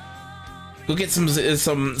break. Go get something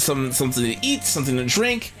to eat, something to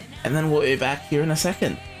drink, and then we'll be back here in a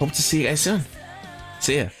second. Hope to see you guys soon.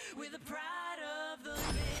 See ya.